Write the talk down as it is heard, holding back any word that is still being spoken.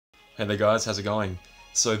Hey there guys, how's it going?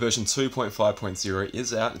 So version 2.5.0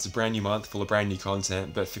 is out. It's a brand new month full of brand new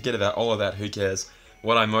content, but forget about all of that, who cares?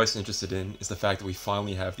 What I'm most interested in is the fact that we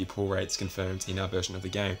finally have the pull rates confirmed in our version of the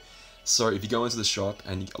game. So if you go into the shop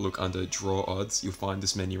and you look under draw odds, you'll find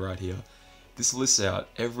this menu right here. This lists out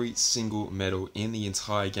every single medal in the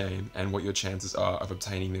entire game and what your chances are of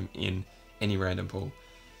obtaining them in any random pull.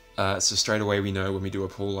 So straight away we know when we do a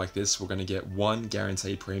pull like this, we're going to get 1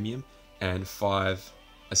 guaranteed premium and 9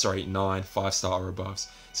 5-star or aboves.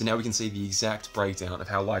 So now we can see the exact breakdown of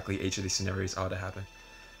how likely each of these scenarios are to happen.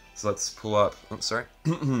 So let's pull up, oops, sorry,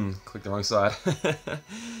 click the wrong side. I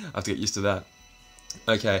have to get used to that.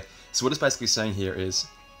 Okay, so what it's basically saying here is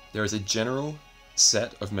there is a general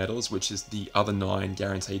set of medals, which is the other 9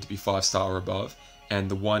 guaranteed to be 5-star or above, and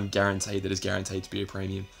the 1 guaranteed that is guaranteed to be a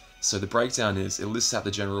premium. So the breakdown is, it lists out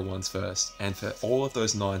the general ones first, and for all of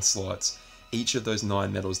those 9 slots, each of those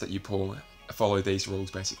 9 medals that you pull follow these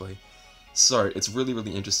rules basically. So it's really,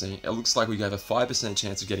 really interesting. It looks like we have a 5%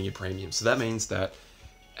 chance of getting a premium. So that means that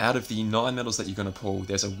out of the 9 medals that you're going to pull,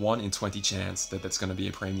 there's a 1 in 20 chance that that's going to be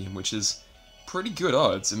a premium, which is pretty good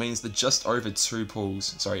odds. It means that just over 2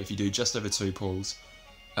 pulls, if you do just over 2 pulls,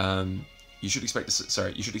 you should expect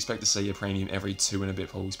to see a premium every 2 and a bit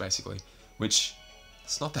pulls basically, which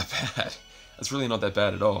it's not that bad. It's really not that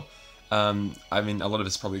bad at all. I mean, a lot of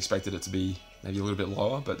us probably expected it to be maybe a little bit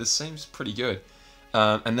lower, but this seems pretty good.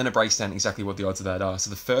 And then it breaks down exactly what the odds of that are.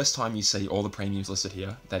 So the first time you see all the premiums listed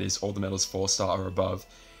here, that is all the medals 4-star or above,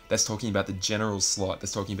 that's talking about the general slot,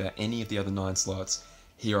 that's talking about any of the other 9 slots.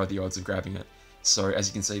 Here are the odds of grabbing it. So as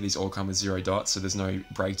you can see, these all come with 0 dots, so there's no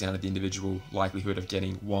breakdown of the individual likelihood of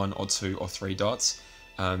getting 1 or 2 or 3 dots.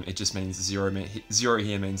 It just means 0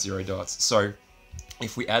 here means 0 dots. So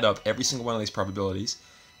if we add up every single one of these probabilities,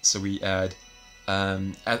 so we add,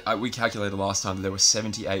 we calculated last time that there were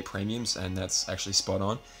 78 premiums, and that's actually spot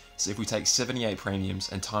on. So if we take 78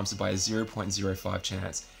 premiums and times it by a 0.05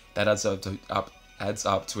 chance, that adds up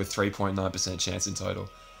to a 3.9% chance in total.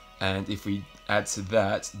 And if we add to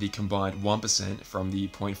that the combined 1% from the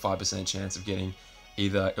 0.5% chance of getting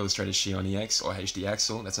either Illustrated Xion EX or HD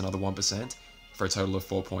Axle, that's another 1% for a total of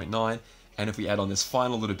 4.9. And if we add on this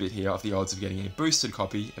final little bit here of the odds of getting a boosted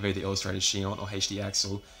copy of either Illustrated Xion or HD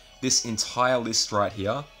Axle, this entire list right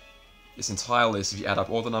here, if you add up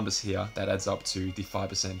all the numbers here, that adds up to the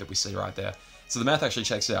 5% that we see right there. So the math actually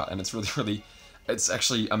checks out, and it's really, it's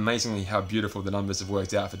actually amazingly how beautiful the numbers have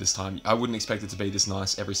worked out for this time. I wouldn't expect it to be this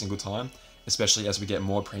nice every single time, especially as we get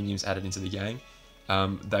more premiums added into the game.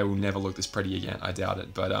 They will never look this pretty again, I doubt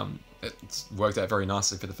it, but it's worked out very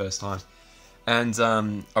nicely for the first time. And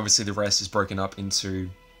obviously the rest is broken up into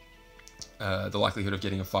the likelihood of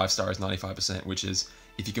getting a 5-star is 95%, which is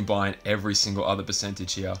if you combine every single other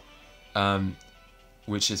percentage here,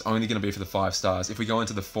 which is only going to be for the 5 stars. If we go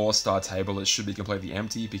into the 4-star table, it should be completely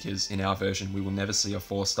empty because in our version we will never see a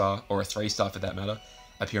 4-star or a 3-star for that matter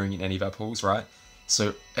appearing in any of our pulls, right?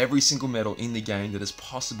 So every single medal in the game that is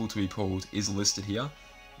possible to be pulled is listed here,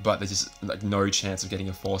 but there's just like no chance of getting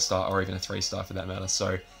a 4-star or even a 3-star for that matter.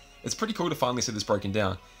 So it's pretty cool to finally see this broken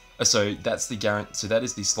down. So that's so that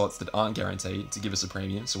is the slots that aren't guaranteed to give us a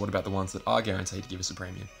premium. So what about the ones that are guaranteed to give us a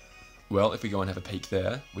premium? Well, if we go and have a peek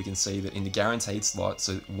there, we can see that in the guaranteed slot,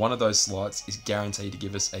 so one of those slots is guaranteed to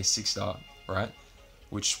give us a 6-star, right?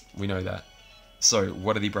 Which we know that. So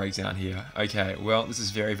what are the breakdown here? Okay, well, this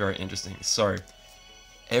is very, very interesting. So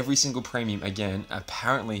every single premium, again,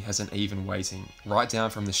 apparently has an even weighting. Right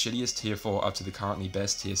down from the shittiest tier 4 up to the currently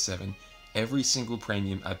best tier 7. Every single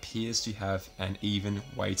premium appears to have an even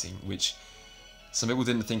weighting, which some people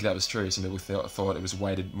didn't think that was true. Some people thought it was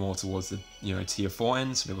weighted more towards the tier 4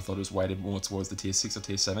 end. Some people thought it was weighted more towards the tier 6 or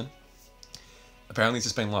tier 7. Apparently it's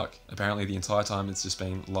just been luck. Apparently the entire time it's just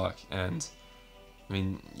been luck. And I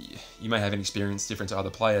mean, you may have an experience different to other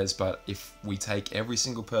players, but if we take every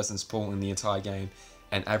single person's pull in the entire game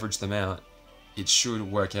and average them out, it should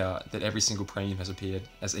work out that every single premium has appeared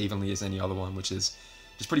as evenly as any other one, which is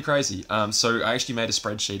just pretty crazy. So I actually made a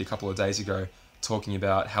spreadsheet a couple of days ago talking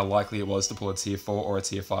about how likely it was to pull a tier 4 or a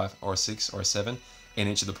tier 5 or a 6 or a 7 in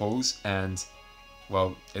each of the pulls, and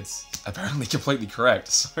well, it's apparently completely correct.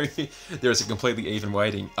 So there is a completely even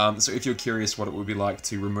weighting. So if you're curious what it would be like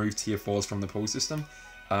to remove tier 4s from the pull system,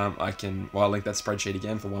 I'll link that spreadsheet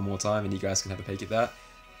again for one more time and you guys can have a peek at that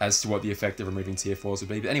as to what the effect of removing tier 4s would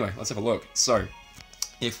be. But anyway, let's have a look. So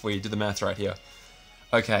if we do the math right here,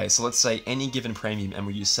 okay, so let's say any given premium, and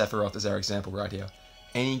we use Sephiroth as our example right here,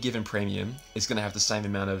 any given premium is going to have the same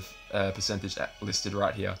amount of percentage listed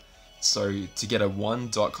right here. So to get a 1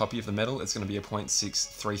 dot copy of the medal, it's going to be a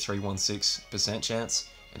 0.63316% chance,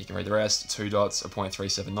 and you can read the rest. 2 dots, a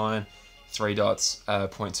 0.379, 3 dots,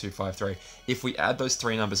 0.253. If we add those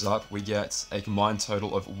three numbers up, we get a combined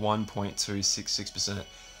total of 1.266%.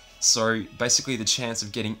 So basically the chance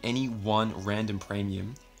of getting any one random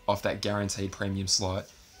premium off that guaranteed premium slot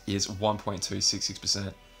is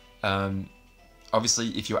 1.266%. Obviously,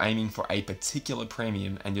 if you're aiming for a particular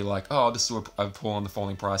premium and you're like, oh, I'll just do a pull on the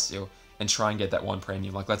falling price deal and try and get that one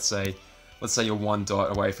premium. Like let's say you're 1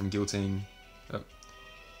 dot away from guilting,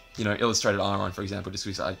 Illustrated Iron, for example, just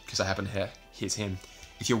because I happen to hit him.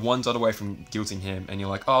 If you're 1 dot away from guilting him and you're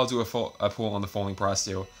like, oh, I'll do a pull on the falling price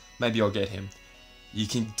deal, maybe I'll get him. You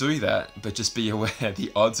can do that, but just be aware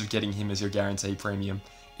the odds of getting him as your guaranteed premium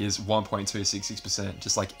is 1.266%,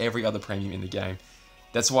 just like every other premium in the game.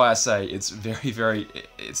 That's why I say it's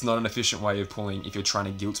it's not an efficient way of pulling if you're trying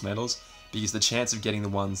to guilt medals, because the chance of getting the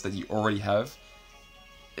ones that you already have,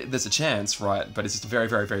 there's a chance, right? But it's just a very,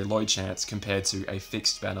 very, very low chance compared to a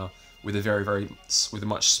fixed banner with a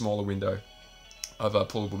much smaller window of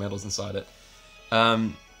pullable medals inside it.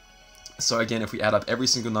 So again, if we add up every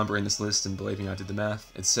single number in this list, and believing I did the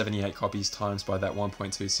math, it's 78 copies times by that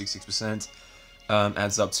 1.266%,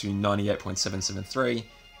 adds up to 98.773.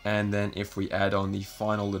 And then if we add on the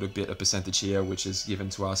final little bit of percentage here, which is given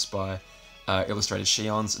to us by Illustrated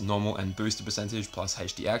Shion's normal and booster percentage plus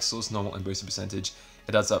HD Axel's normal and booster percentage,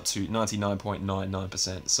 it adds up to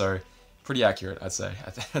 99.99%. So pretty accurate, I'd say.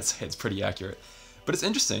 I'd say it's pretty accurate. But it's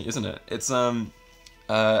interesting, isn't it? It's off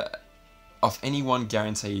any one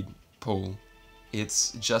guaranteed pull,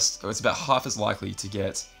 it's about half as likely to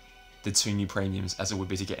get the 2 new premiums as it would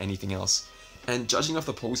be to get anything else. And judging off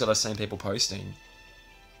the pulls that I've seen people posting,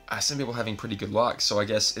 I've seen people having pretty good luck, so I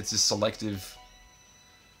guess it's just selective.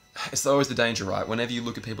 It's always the danger, right? Whenever you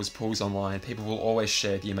look at people's pulls online, people will always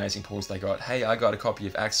share the amazing pulls they got. Hey, I got a copy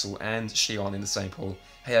of Axel and Shion in the same pull.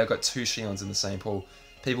 Hey, I got 2 Shions in the same pull.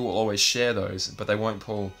 People will always share those, but they won't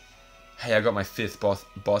pull, hey, I got my 5th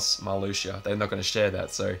boss Marluxia. They're not going to share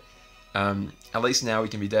that, so at least now we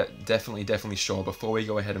can be definitely sure before we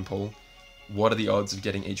go ahead and pull, what are the odds of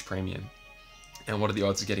getting each premium? And what are the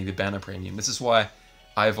odds of getting the banner premium? This is why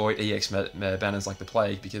I avoid EX banners like the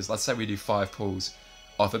plague, because let's say we do 5 pulls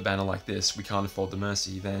off a banner like this, we can't afford the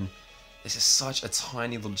Mercy, then there's just such a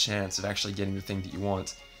tiny little chance of actually getting the thing that you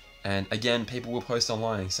want. And again, people will post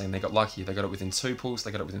online saying they got lucky, they got it within 2 pulls,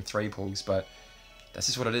 they got it within 3 pulls, but that's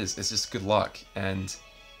just what it is. It's just good luck. And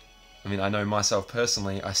I mean, I know myself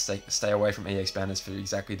personally, I stay away from EX banners for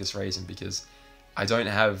exactly this reason, because I don't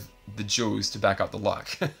have the jewels to back up the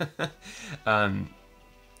luck.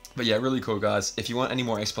 But yeah, really cool, guys. If you want any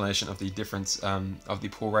more explanation of the difference of the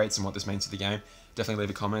pull rates and what this means to the game, definitely leave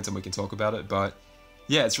a comment and we can talk about it. But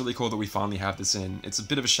yeah, it's really cool that we finally have this in. It's a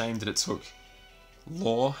bit of a shame that it took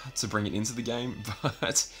lore to bring it into the game,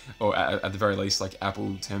 or at the very least, like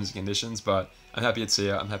Apple terms and conditions. But I'm happy it's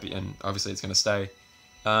here. I'm happy, and obviously it's going to stay.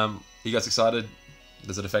 Are you guys excited?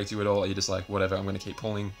 Does it affect you at all? Are you just like, whatever, I'm going to keep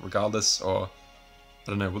pulling regardless? Or I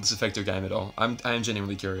don't know, will this affect your game at all? I am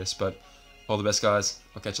genuinely curious, but all the best, guys.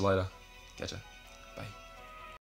 I'll catch you later. Catch ya.